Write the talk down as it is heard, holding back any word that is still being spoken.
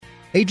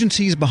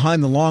Agencies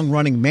behind the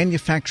long-running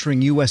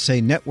Manufacturing USA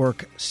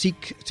network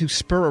seek to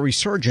spur a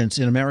resurgence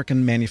in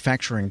American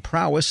manufacturing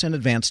prowess and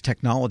advanced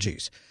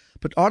technologies.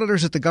 But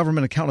auditors at the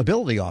Government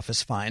Accountability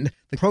Office find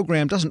the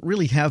program doesn't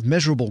really have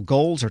measurable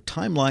goals or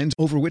timelines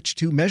over which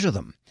to measure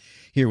them.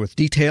 Here with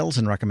details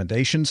and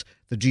recommendations,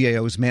 the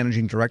GAO's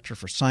Managing Director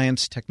for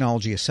Science,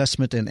 Technology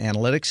Assessment and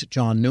Analytics,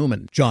 John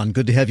Newman. John,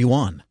 good to have you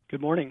on.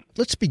 Good morning.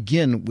 Let's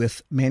begin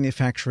with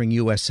Manufacturing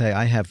USA.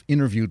 I have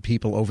interviewed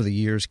people over the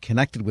years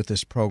connected with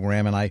this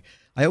program, and I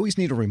always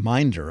need a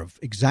reminder of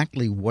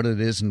exactly what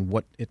it is and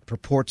what it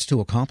purports to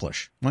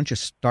accomplish. Why don't you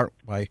start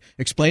by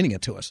explaining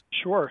it to us?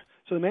 Sure.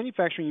 So the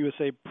Manufacturing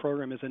USA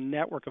program is a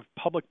network of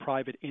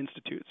public-private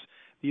institutes.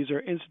 These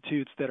are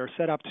institutes that are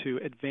set up to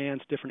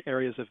advance different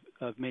areas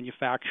of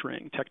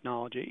manufacturing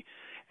technology.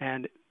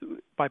 And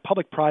by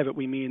public-private,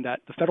 we mean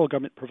that the federal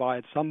government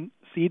provides some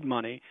seed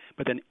money,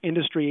 but then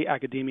industry,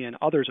 academia, and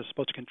others are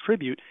supposed to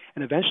contribute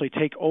and eventually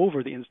take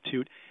over the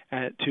institute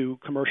to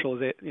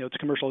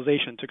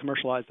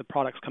commercialize the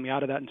products coming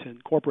out of that and to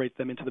incorporate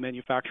them into the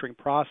manufacturing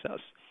process.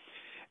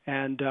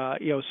 And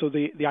so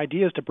the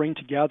idea is to bring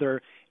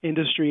together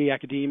industry,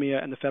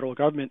 academia, and the federal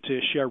government to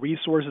share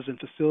resources and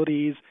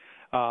facilities,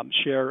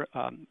 share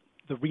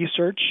the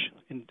research,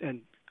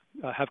 and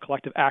have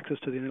collective access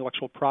to the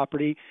intellectual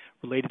property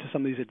related to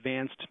some of these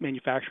advanced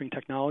manufacturing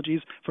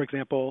technologies. For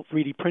example,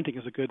 3D printing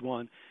is a good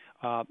one.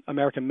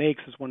 America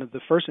Makes is one of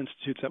the first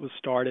institutes that was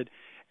started,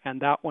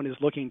 and that one is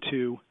looking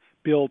to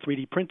build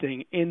 3D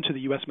printing into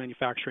the U.S.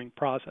 manufacturing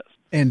process.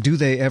 And do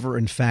they ever,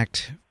 in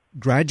fact,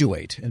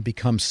 graduate and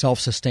become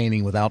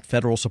self-sustaining without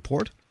federal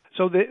support?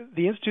 So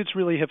the institutes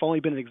really have only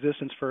been in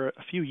existence for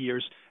a few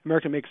years.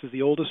 America Makes is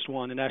the oldest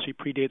one and actually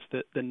predates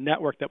the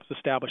network that was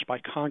established by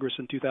Congress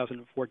in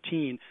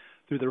 2014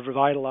 through the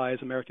Revitalize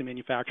American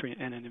Manufacturing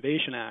and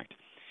Innovation Act.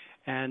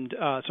 And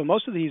so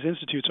most of these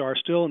institutes are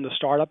still in the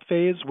startup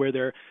phase where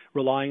they're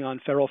relying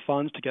on federal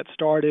funds to get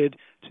started,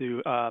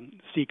 to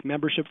seek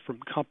membership from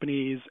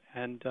companies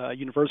and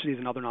universities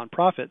and other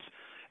nonprofits.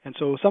 And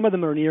so some of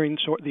them are nearing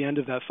the end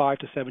of that 5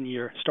 to 7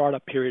 year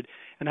startup period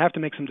and have to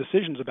make some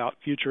decisions about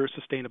future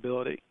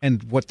sustainability.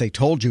 And what they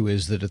told you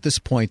is that at this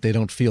point they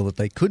don't feel that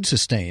they could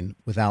sustain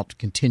without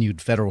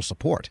continued federal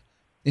support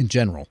in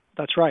general.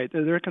 That's right.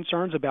 There are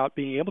concerns about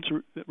being able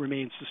to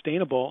remain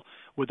sustainable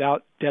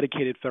without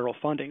dedicated federal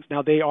fundings.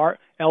 Now, they are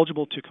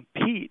eligible to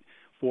compete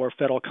for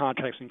federal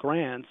contracts and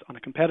grants on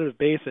a competitive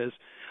basis,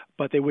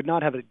 but they would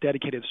not have a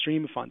dedicated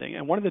stream of funding.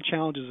 And one of the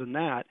challenges in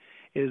that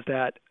is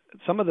that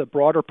some of the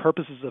broader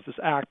purposes of this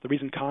act, the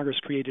reason Congress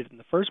created it in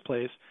the first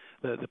place,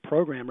 the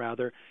program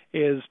rather,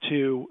 is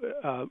to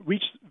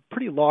reach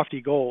pretty lofty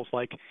goals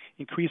like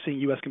increasing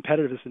U.S.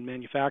 competitiveness in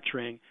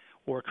manufacturing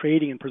or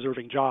creating and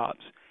preserving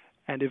jobs.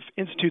 And if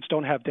institutes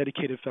don't have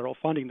dedicated federal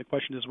funding, the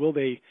question is, will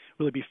they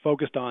really be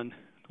focused on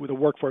with the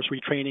workforce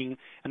retraining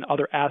and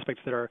other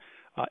aspects that are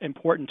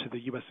important to the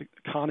U.S.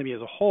 economy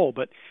as a whole,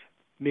 but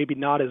maybe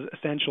not as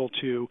essential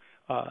to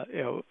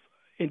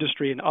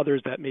industry and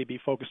others that may be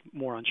focused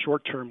more on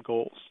short-term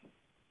goals.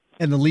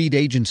 And the lead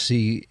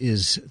agency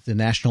is the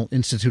National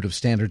Institute of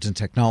Standards and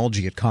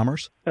Technology at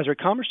Commerce? That's right.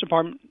 Commerce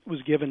Department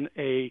was given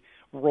a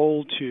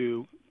role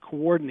to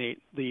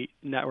coordinate the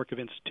network of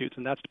institutes,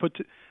 and that's to put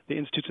the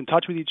institutes in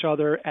touch with each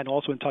other and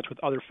also in touch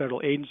with other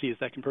federal agencies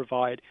that can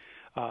provide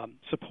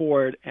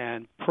support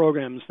and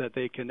programs that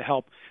they can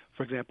help,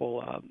 for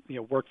example,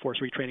 workforce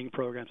retraining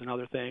programs and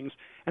other things,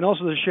 and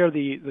also to share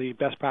the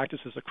best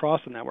practices across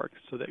the network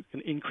so that it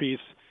can increase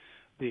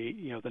the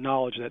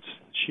knowledge that's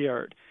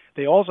shared.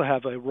 They also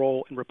have a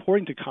role in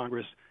reporting to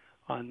Congress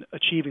on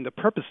achieving the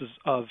purposes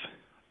of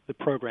the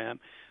program,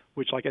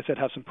 which, like I said,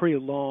 have some pretty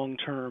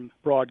long-term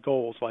broad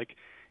goals like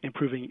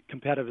improving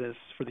competitiveness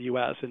for the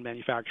U.S. in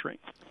manufacturing.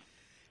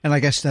 And I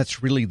guess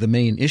that's really the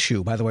main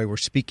issue. By the way, we're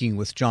speaking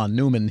with John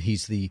Newman.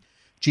 He's the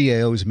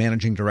GAO's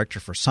Managing Director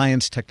for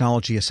Science,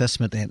 Technology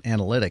Assessment and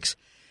Analytics.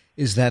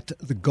 Is that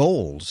the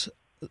goals,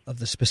 of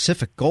the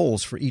specific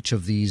goals for each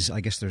of these,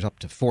 I guess there's up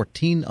to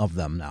 14 of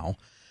them now,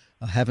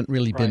 haven't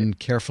really been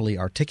carefully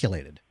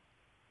articulated.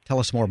 Tell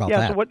us more about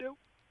that.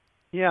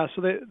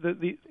 So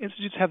the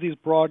institutes have these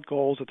broad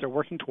goals that they're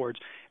working towards,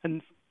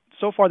 and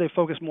so far they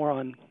focus more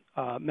on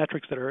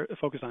metrics that are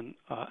focused on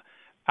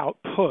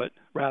output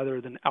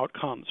rather than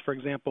outcomes. For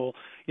example,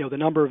 the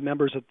number of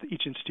members that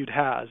each institute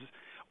has,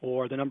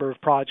 or the number of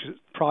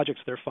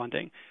projects they're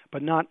funding,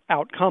 but not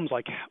outcomes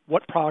like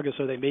what progress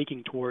are they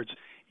making towards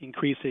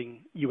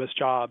increasing U.S.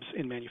 jobs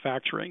in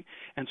manufacturing.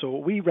 And so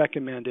what we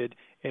recommended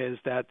is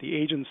that the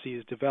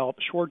agencies develop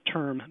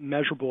short-term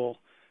measurable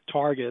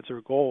targets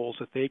or goals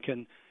that they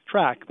can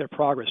track their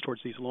progress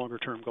towards these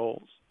longer-term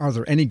goals. Are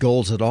there any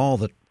goals at all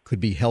that could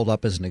be held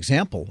up as an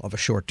example of a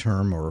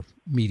short-term or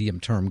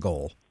medium-term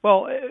goal?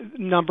 Well,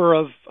 number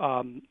of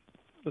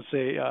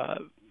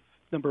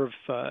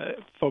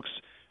folks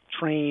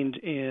trained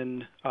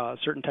in a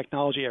certain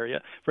technology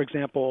area. For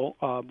example,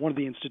 one of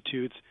the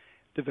institutes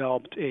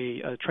developed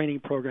a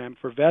training program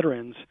for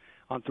veterans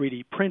on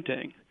 3D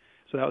printing.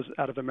 So that was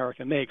out of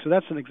American Make. So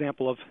that's an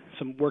example of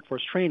some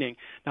workforce training.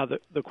 Now,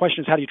 the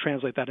question is, how do you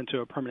translate that into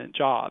a permanent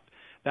job?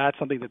 That's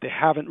something that they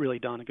haven't really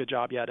done a good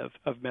job yet of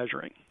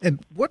measuring.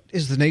 And what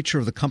is the nature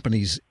of the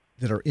companies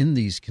that are in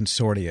these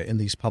consortia, in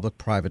these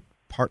public-private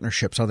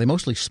partnerships? Are they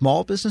mostly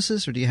small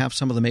businesses, or do you have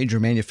some of the major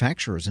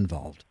manufacturers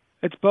involved?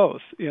 It's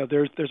both.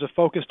 There's a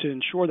focus to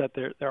ensure that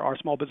there are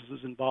small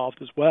businesses involved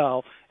as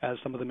well as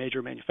some of the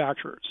major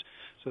manufacturers.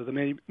 So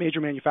the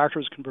major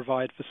manufacturers can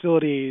provide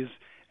facilities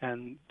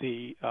and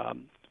the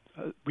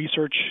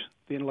research,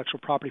 the intellectual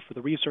property for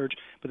the research,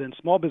 but then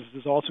small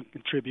businesses also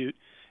contribute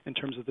in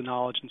terms of the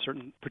knowledge in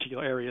certain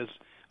particular areas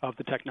of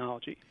the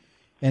technology.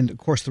 And, of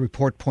course, the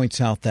report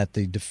points out that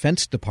the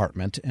Defense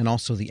Department and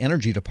also the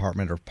Energy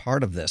Department are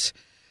part of this.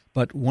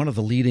 But one of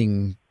the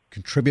leading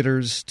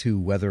contributors to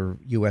whether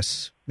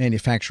U.S.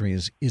 manufacturing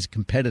is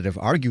competitive,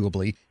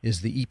 arguably,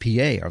 is the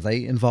EPA. Are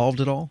they involved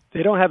at all?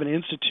 They don't have an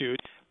institute,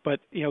 but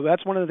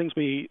that's one of the things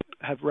we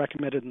have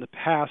recommended in the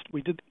past.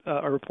 We did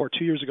a report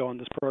 2 years ago on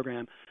this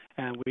program,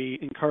 and we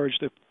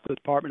encouraged the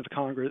Department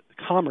of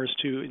Commerce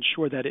to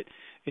ensure that it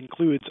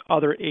includes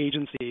other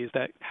agencies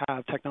that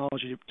have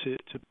technology to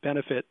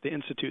benefit the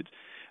institutes,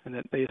 and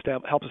that they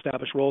help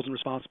establish roles and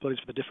responsibilities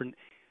for the different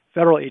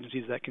federal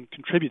agencies that can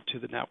contribute to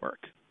the network.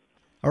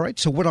 All right.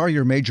 So what are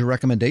your major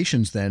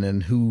recommendations then,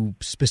 and who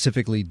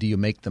specifically do you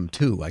make them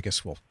to? I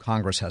guess,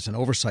 Congress has an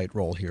oversight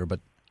role here, but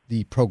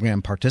the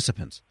program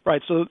participants.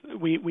 Right. So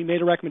we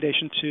made a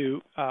recommendation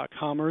to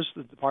Commerce,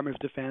 the Department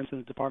of Defense,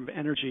 and the Department of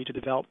Energy to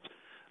develop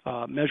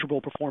measurable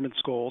performance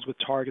goals with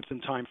targets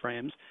and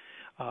timeframes.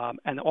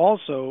 And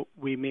also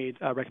we made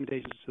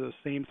recommendations to those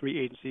same three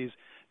agencies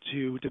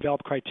to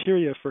develop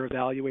criteria for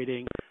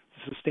evaluating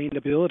the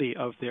sustainability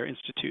of their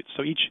institutes.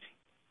 So each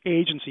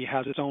agency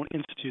has its own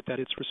institute that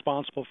it's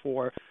responsible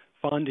for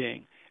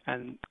funding.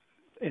 And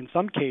in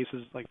some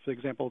cases, like, for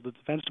example, the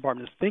Defense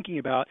Department is thinking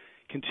about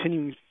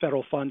continuing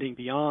federal funding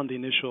beyond the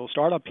initial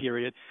startup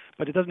period,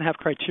 but it doesn't have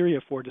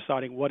criteria for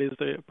deciding what is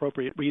the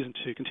appropriate reason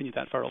to continue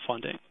that federal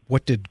funding.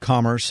 What did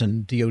Commerce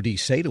and DOD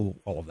say to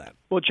all of that?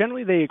 Well,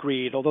 generally they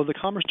agreed, although the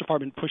Commerce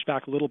Department pushed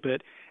back a little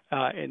bit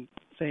in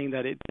saying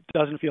that it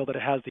doesn't feel that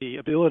it has the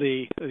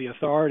ability, the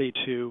authority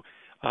to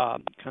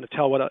kind of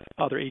tell what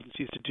other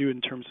agencies to do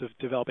in terms of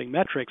developing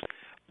metrics.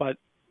 But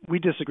we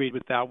disagreed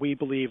with that. We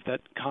believe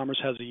that Commerce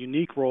has a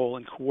unique role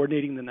in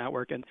coordinating the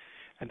network, and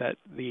that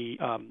the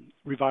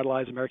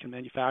Revitalize American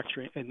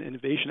Manufacturing and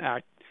Innovation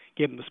Act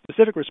gave them a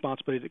specific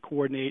responsibility to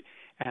coordinate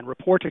and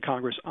report to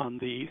Congress on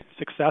the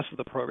success of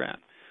the program.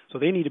 So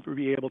they need to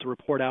be able to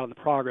report out on the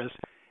progress,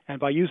 and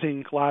by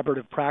using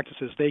collaborative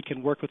practices, they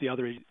can work with the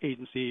other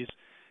agencies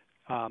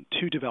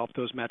to develop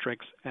those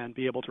metrics and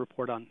be able to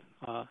report on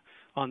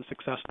the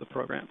success of the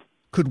program.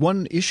 Could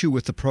one issue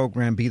with the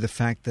program be the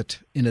fact that,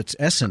 in its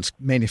essence,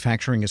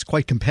 manufacturing is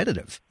quite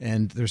competitive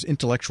and there's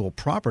intellectual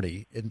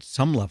property in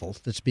some level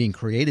that's being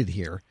created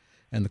here?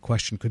 And the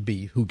question could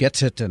be, who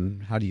gets it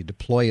and how do you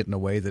deploy it in a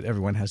way that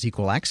everyone has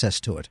equal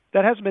access to it?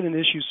 That hasn't been an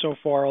issue so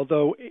far,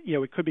 although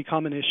it could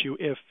become an issue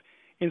if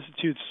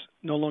institutes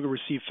no longer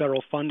receive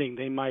federal funding.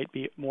 They might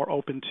be more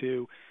open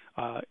to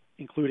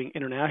including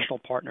international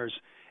partners,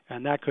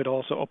 and that could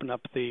also open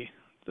up the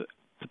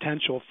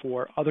potential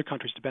for other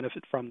countries to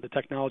benefit from the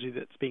technology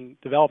that's being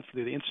developed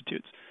through the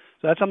institutes.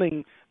 So that's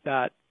something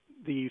that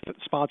the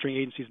sponsoring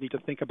agencies need to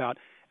think about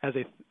as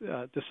they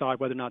decide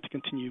whether or not to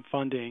continue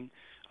funding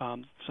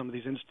some of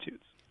these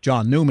institutes.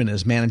 John Newman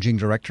is Managing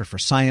Director for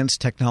Science,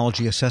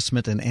 Technology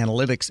Assessment, and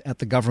Analytics at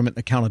the Government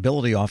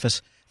Accountability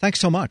Office. Thanks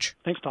so much.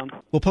 Thanks, Tom.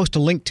 We'll post a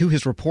link to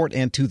his report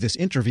and to this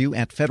interview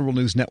at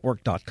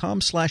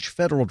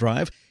federalnewsnetwork.com/Federal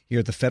Drive.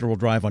 Hear the Federal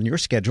Drive on your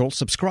schedule.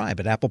 Subscribe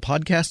at Apple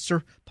Podcasts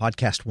or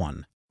Podcast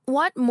One.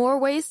 Want more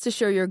ways to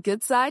show your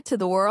good side to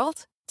the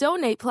world?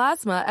 Donate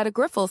plasma at a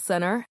Grifols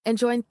Center and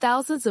join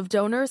thousands of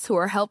donors who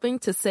are helping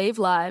to save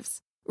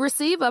lives.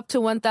 Receive up to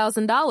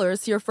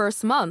 $1,000 your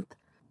first month.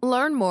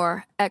 Learn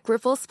more at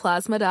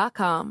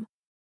grifolsplasma.com.